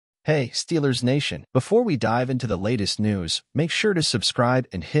Hey, Steelers Nation. Before we dive into the latest news, make sure to subscribe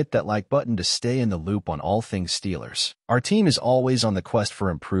and hit that like button to stay in the loop on all things Steelers. Our team is always on the quest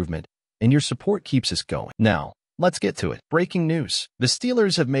for improvement, and your support keeps us going. Now, let's get to it. Breaking news. The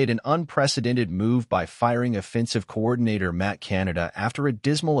Steelers have made an unprecedented move by firing offensive coordinator Matt Canada after a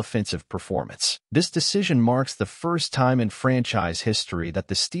dismal offensive performance. This decision marks the first time in franchise history that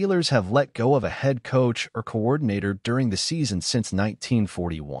the Steelers have let go of a head coach or coordinator during the season since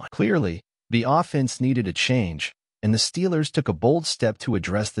 1941. Clearly, the offense needed a change, and the Steelers took a bold step to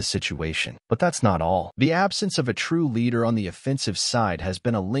address the situation. But that's not all. The absence of a true leader on the offensive side has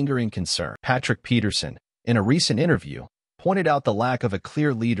been a lingering concern. Patrick Peterson, in a recent interview, pointed out the lack of a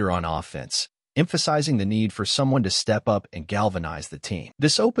clear leader on offense, emphasizing the need for someone to step up and galvanize the team.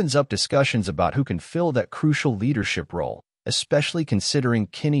 This opens up discussions about who can fill that crucial leadership role, especially considering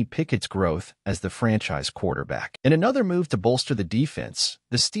Kenny Pickett's growth as the franchise quarterback. In another move to bolster the defense,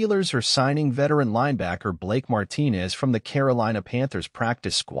 the Steelers are signing veteran linebacker Blake Martinez from the Carolina Panthers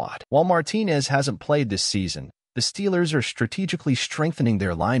practice squad. While Martinez hasn't played this season, the Steelers are strategically strengthening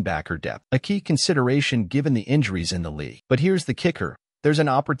their linebacker depth, a key consideration given the injuries in the league. But here's the kicker. There's an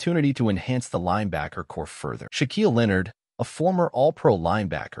opportunity to enhance the linebacker core further. Shaquille Leonard, a former All-Pro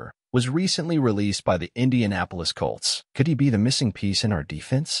linebacker, was recently released by the Indianapolis Colts. Could he be the missing piece in our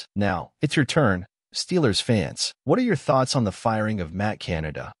defense? Now, it's your turn, Steelers fans. What are your thoughts on the firing of Matt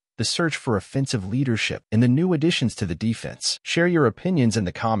Canada, the search for offensive leadership, and the new additions to the defense? Share your opinions in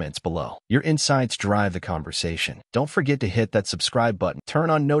the comments below. Your insights drive the conversation. Don't forget to hit that subscribe button, turn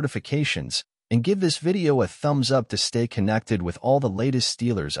on notifications, and give this video a thumbs up to stay connected with all the latest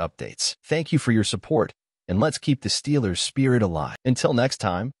Steelers updates. Thank you for your support, and let's keep the Steelers spirit alive. Until next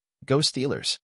time, go Steelers!